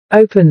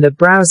Open the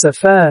browser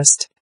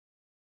first.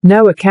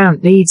 No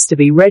account needs to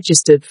be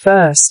registered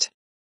first.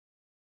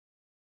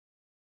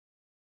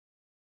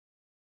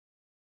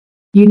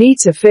 You need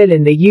to fill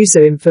in the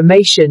user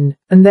information,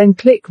 and then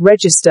click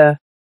Register.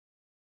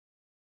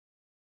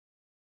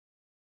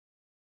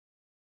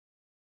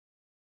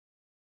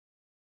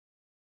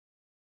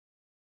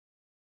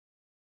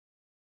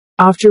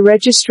 After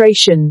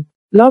registration,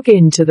 log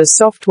in to the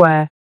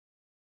software.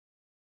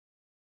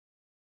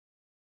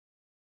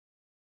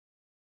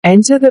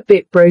 Enter the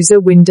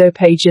BitBrowser window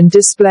page and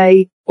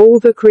display all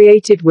the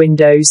created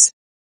windows.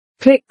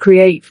 Click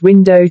Create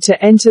Window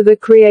to enter the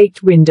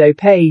Create Window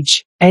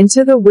page.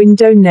 Enter the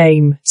window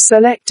name,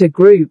 select a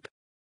group.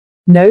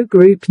 No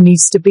group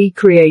needs to be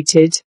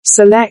created,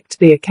 select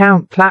the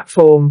account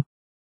platform.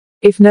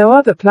 If no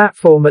other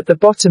platform at the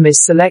bottom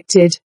is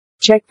selected,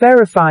 check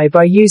Verify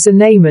by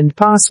username and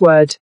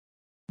password.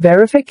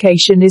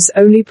 Verification is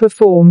only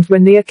performed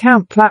when the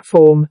account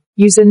platform,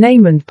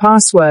 username and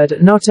password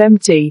are not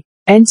empty.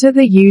 Enter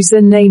the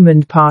username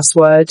and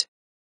password.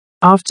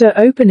 After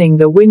opening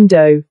the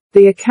window,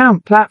 the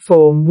account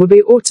platform will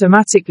be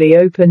automatically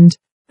opened,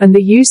 and the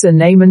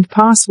username and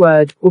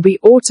password will be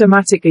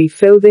automatically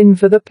filled in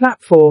for the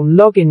platform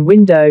login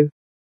window.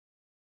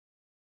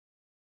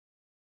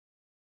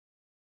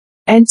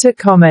 Enter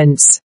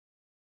comments.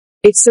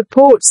 It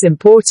supports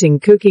importing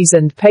cookies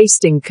and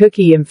pasting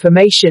cookie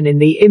information in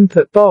the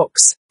input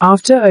box.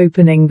 After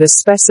opening the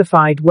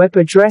specified web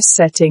address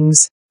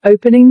settings,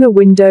 opening the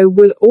window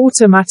will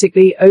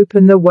automatically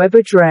open the web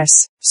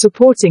address,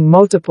 supporting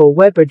multiple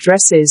web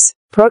addresses.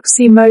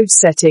 Proxy mode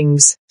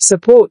settings,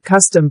 support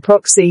custom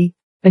proxy,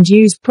 and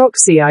use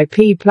proxy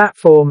IP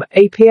platform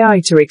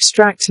API to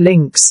extract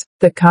links.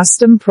 The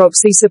custom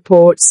proxy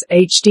supports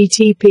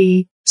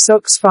HTTP,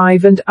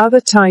 SOX5 and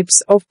other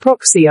types of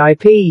proxy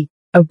IP.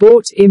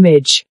 Abort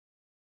image.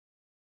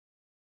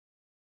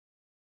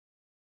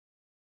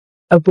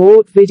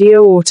 Abort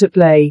video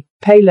autoplay,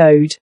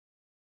 payload.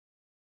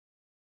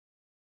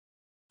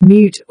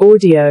 Mute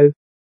audio.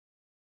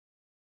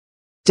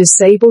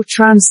 Disable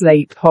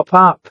translate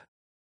pop-up.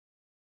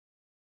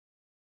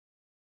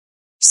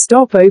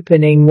 Stop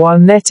opening while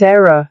net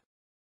error.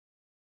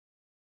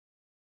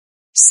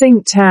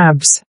 Sync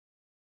tabs.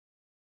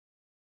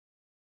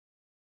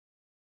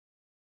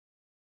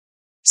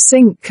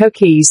 Sync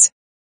cookies.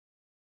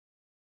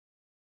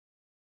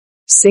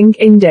 Sync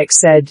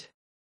indexed.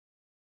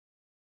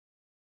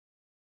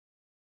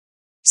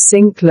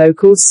 Sync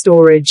local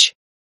storage.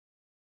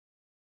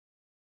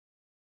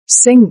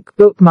 Sync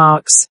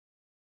bookmarks.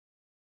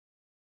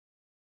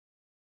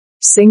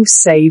 Sync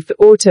saved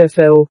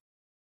autofill.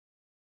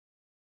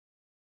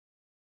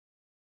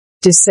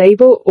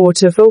 Disable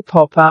autofill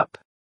pop-up.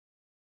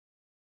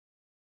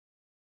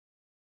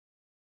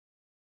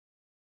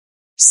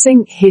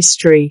 Sync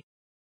history.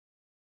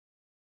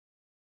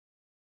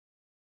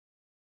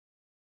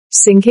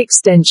 Sync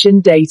extension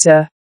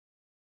data.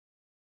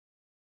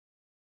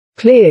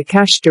 Clear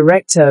cache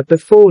director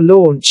before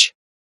launch.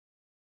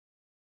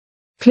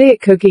 Clear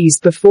cookies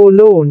before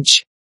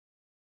launch.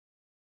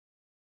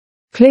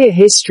 Clear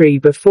history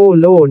before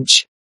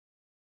launch.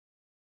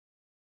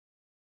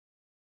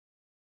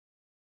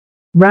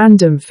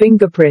 Random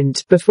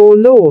fingerprint before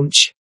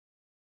launch.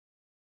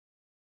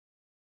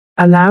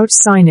 Allowed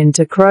sign-in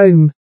to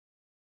Chrome.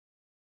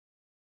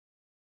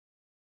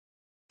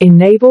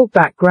 Enable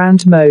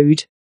background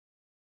mode.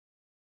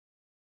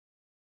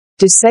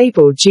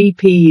 Disable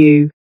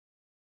GPU.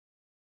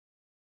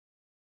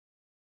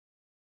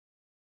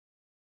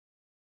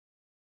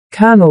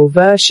 Kernel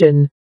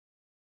version.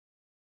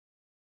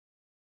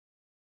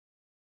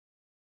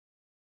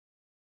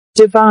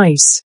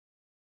 Device.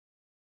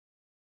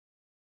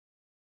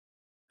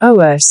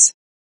 OS.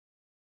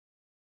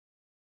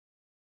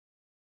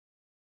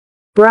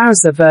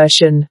 Browser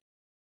version.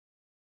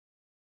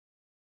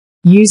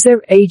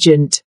 User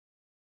agent.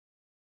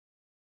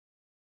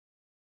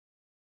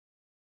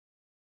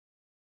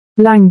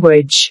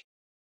 Language.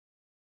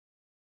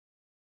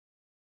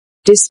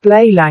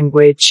 Display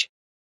language.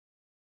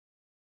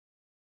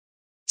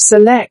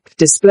 Select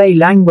display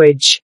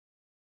language.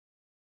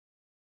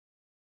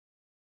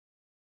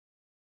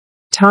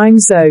 Time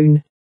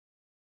zone.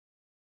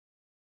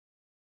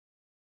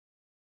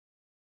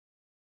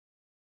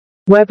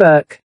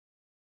 Webhook.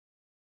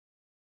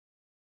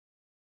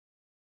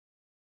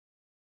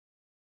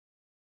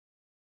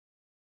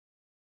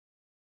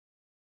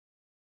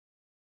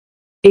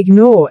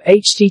 Ignore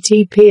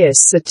HTTPS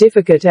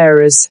certificate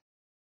errors.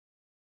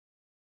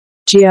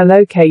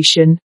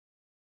 Geolocation.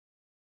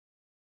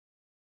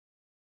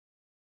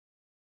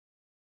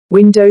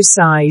 Window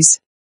size.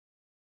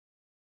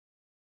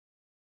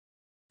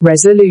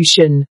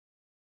 Resolution.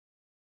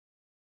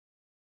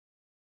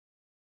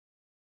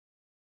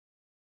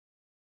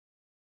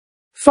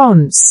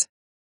 Fonts.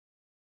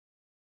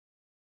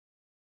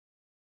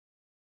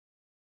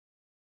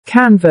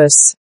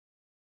 Canvas.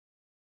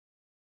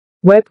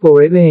 Web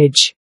or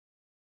image.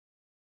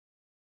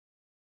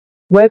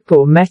 Web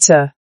or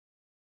meta.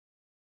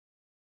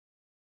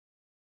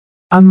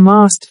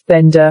 Unmasked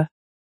vendor.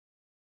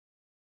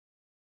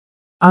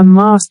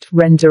 unmasked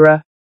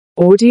renderer,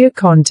 audio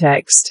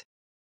context,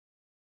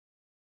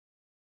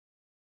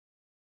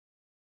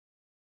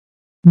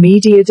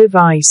 media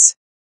device,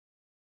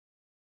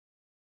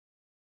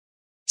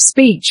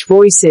 speech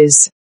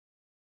voices,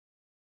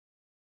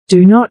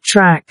 do not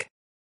track,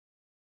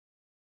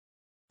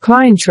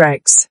 client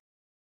tracks,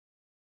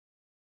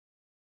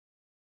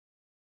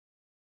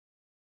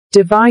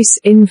 device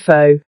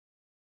info,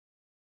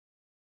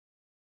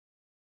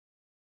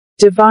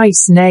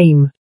 device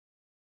name,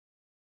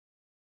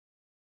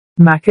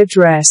 MAC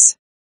address,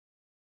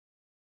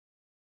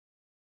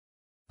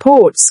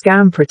 port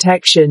scan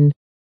protection,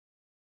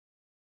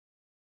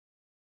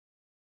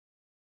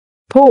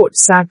 port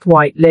SAC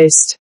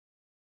whitelist,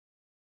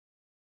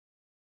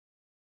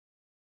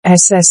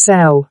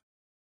 SSL,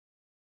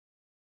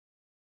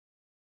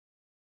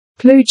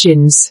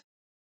 plugins,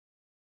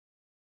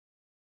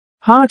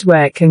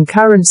 hardware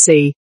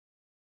concurrency,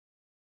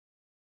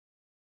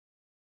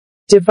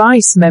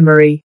 device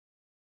memory,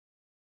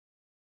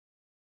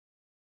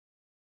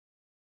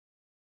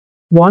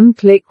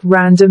 one-click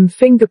random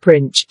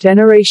fingerprint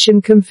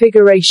generation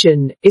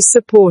configuration is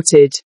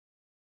supported.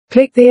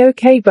 Click the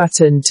OK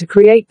button to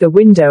create the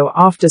window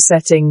after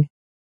setting.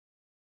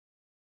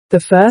 The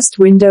first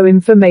window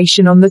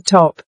information on the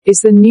top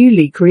is the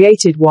newly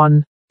created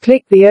one.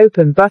 Click the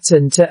Open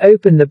button to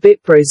open the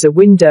BitBrowser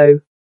window.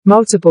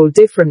 Multiple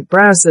different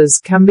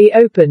browsers can be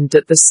opened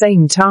at the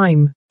same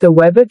time. The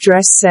web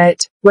address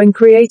set, when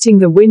creating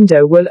the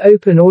window, will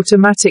open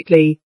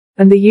automatically,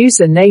 and the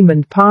username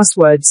and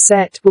password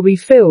set will be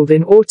filled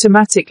in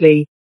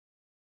automatically.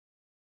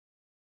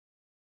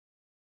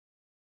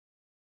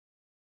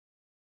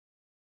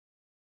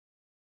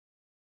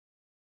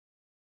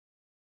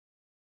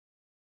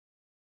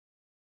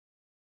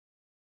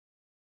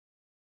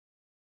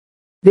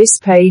 This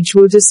page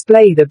will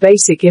display the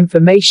basic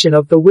information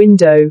of the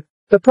window,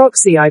 the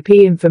proxy IP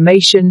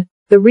information,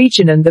 the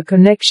region and the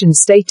connection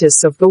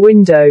status of the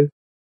window.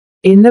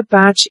 In the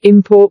batch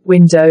import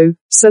window,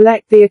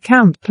 select the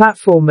account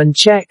platform and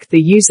check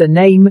the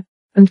username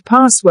and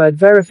password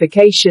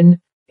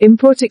verification,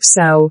 import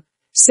Excel,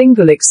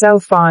 single Excel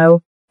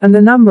file, and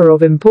the number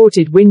of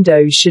imported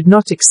windows should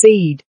not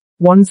exceed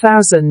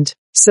 1000.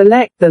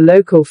 Select the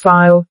local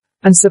file,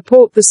 and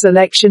support the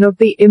selection of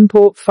the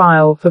import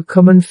file for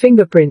common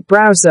fingerprint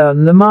browser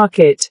on the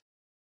market.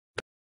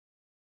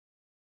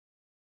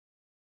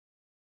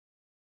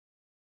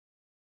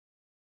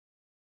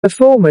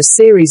 Perform a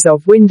series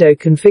of window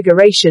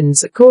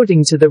configurations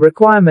according to the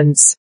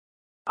requirements.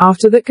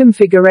 After the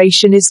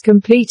configuration is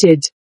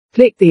completed,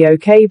 click the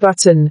OK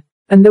button,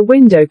 and the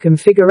window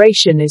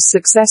configuration is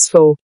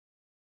successful.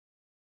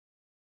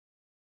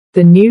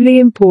 The newly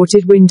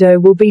imported window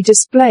will be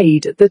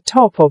displayed at the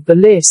top of the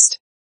list.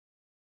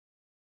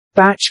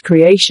 Batch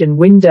creation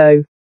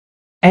window.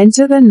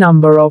 Enter the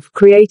number of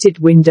created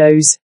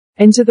windows,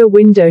 enter the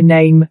window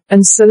name,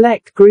 and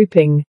select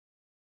grouping.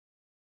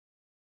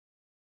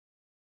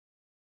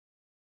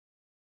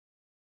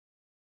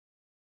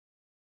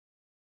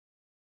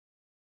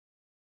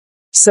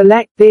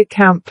 Select the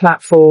account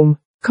platform,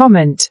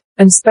 comment,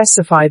 and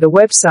specify the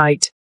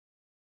website.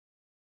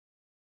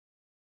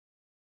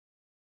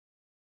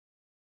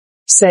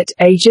 Set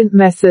agent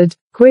method,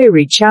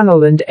 query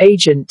channel and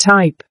agent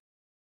type.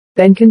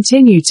 Then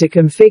continue to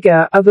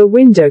configure other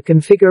window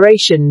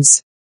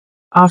configurations.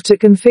 After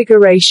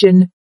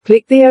configuration,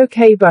 click the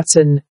OK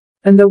button,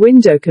 and the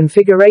window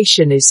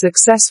configuration is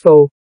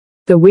successful.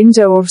 The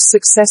window of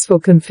successful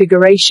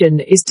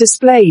configuration is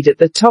displayed at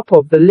the top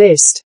of the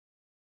list.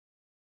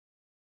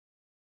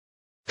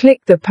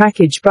 Click the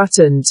Package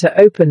button to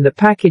open the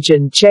package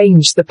and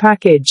change the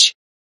package.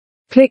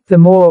 Click the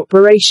More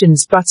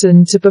Operations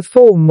button to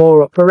perform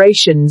more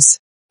operations.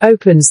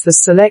 Opens the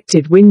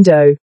selected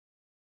window.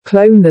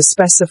 Clone the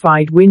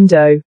specified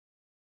window.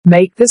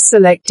 Make the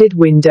selected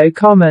window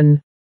common.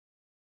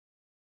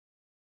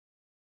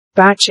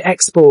 Batch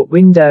export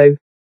window.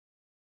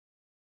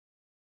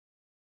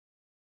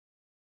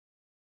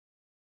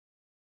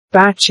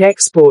 Batch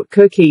export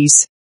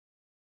cookies.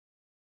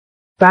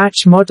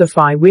 Batch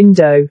modify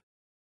window.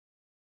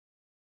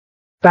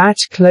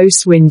 Batch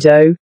close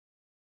window.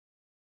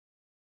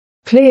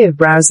 Clear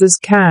browser's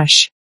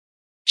cache.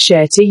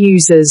 Share to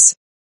users.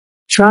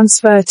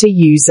 Transfer to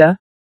user.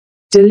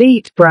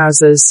 Delete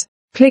browsers.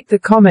 Click the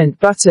comment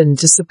button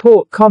to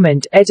support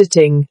comment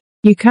editing.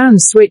 You can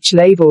switch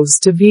labels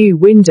to view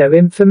window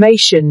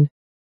information.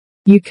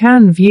 You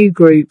can view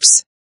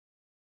groups.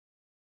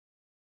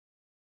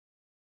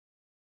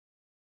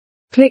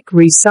 Click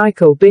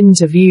Recycle Bin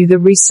to view the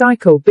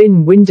Recycle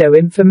Bin window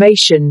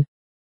information.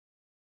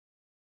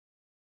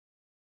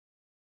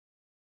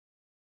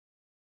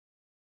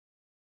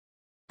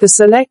 The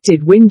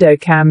selected window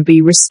can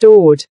be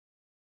restored.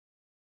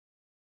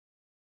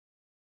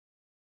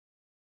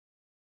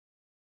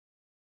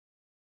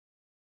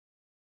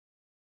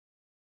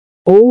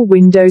 All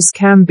windows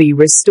can be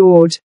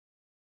restored.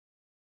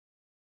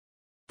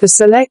 The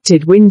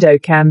selected window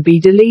can be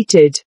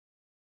deleted.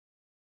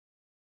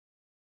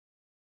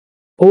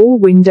 All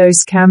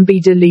windows can be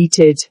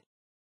deleted.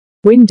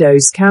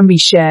 Windows can be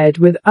shared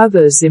with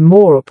others in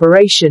more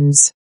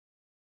operations.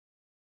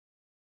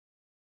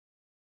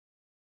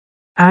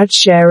 Add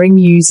sharing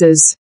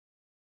users.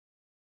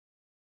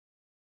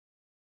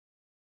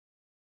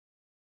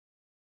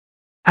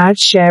 Add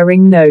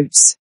sharing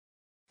notes.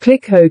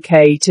 Click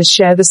OK to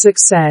share the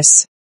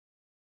success.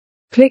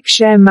 Click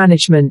Share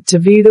Management to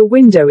view the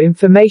window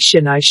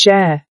information I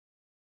share.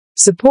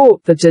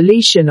 Support the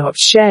deletion of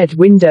shared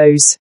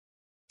windows.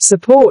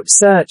 Support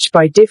search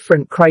by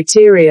different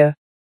criteria.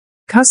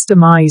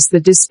 Customize the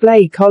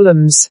display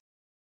columns.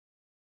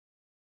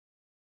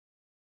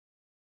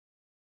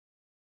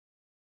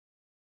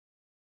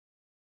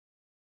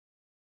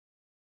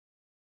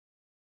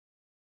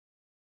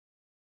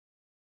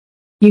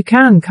 You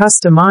can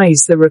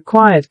customize the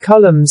required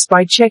columns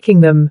by checking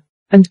them,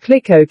 and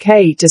click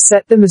OK to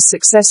set them as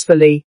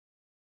successfully.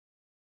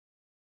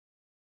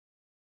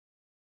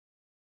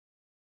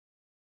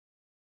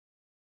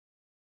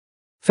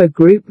 For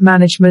group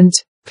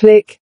management,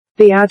 click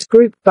the Add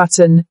Group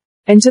button,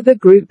 enter the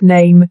group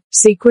name,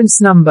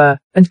 sequence number,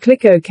 and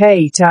click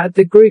OK to add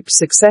the group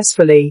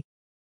successfully.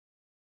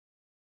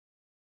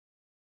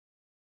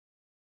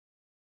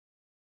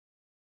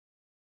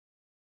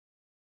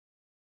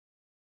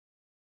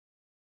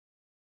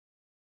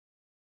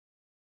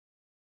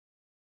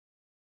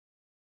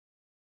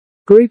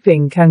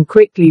 Grouping can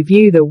quickly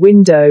view the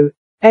window,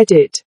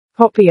 edit,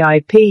 copy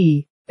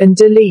IP, and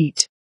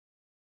delete.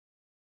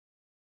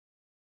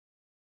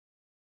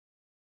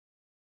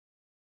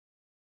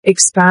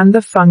 Expand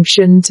the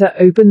function to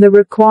open the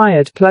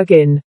required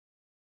plugin.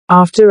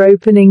 After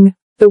opening,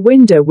 the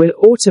window will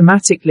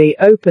automatically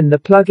open the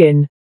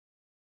plugin.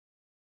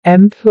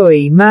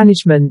 Employee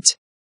management.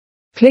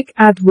 Click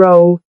Add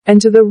Role,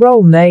 enter the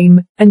role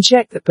name, and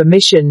check the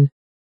permission.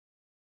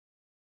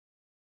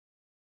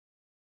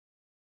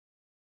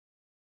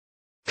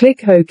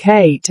 Click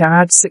OK to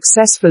add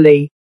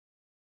successfully.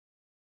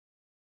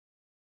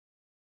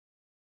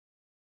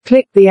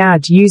 Click the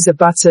Add User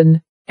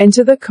button,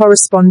 enter the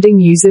corresponding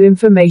user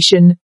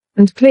information,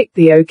 and click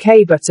the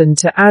OK button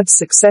to add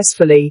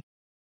successfully.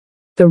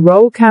 The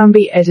role can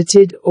be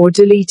edited or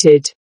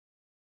deleted.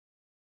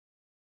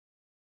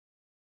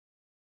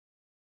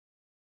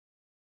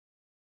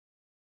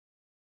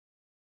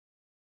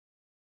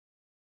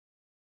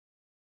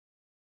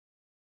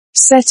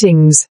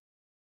 Settings.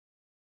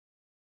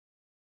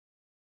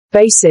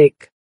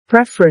 Basic,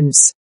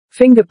 Preference,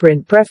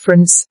 Fingerprint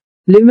Preference,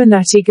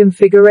 Luminati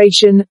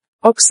Configuration,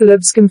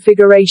 Oxalabs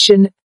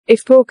Configuration,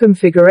 IFPOR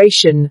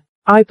Configuration,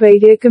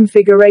 iPadia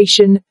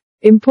Configuration,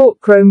 Import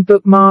Chrome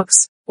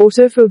Bookmarks,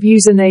 Autofilled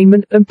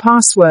Username and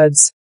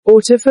Passwords,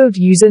 Autofilled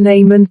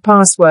Username and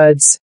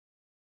Passwords.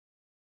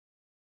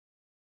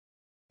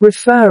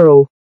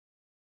 Referral.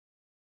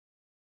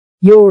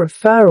 Your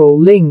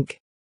referral link.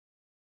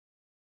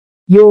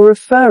 Your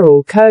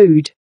referral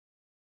code.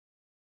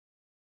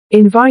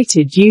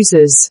 Invited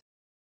users.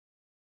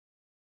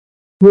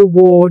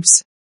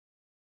 Rewards.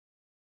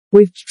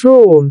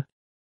 Withdrawn.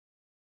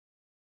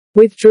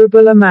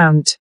 Withdrawable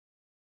amount.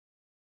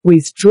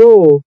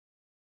 Withdraw.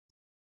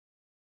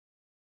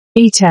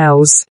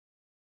 Details.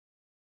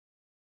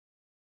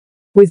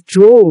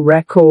 Withdrawal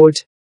record.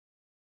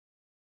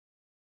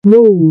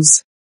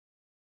 Rules.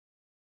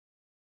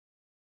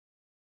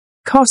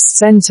 Cost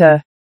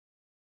center.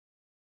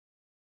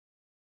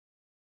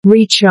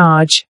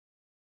 Recharge.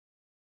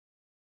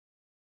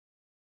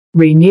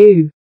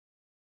 Renew.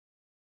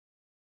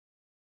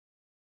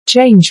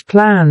 Change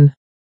plan.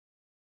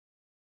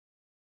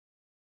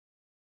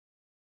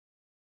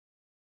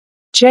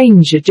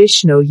 Change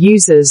additional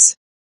users.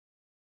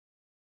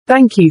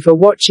 Thank you for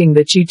watching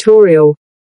the tutorial.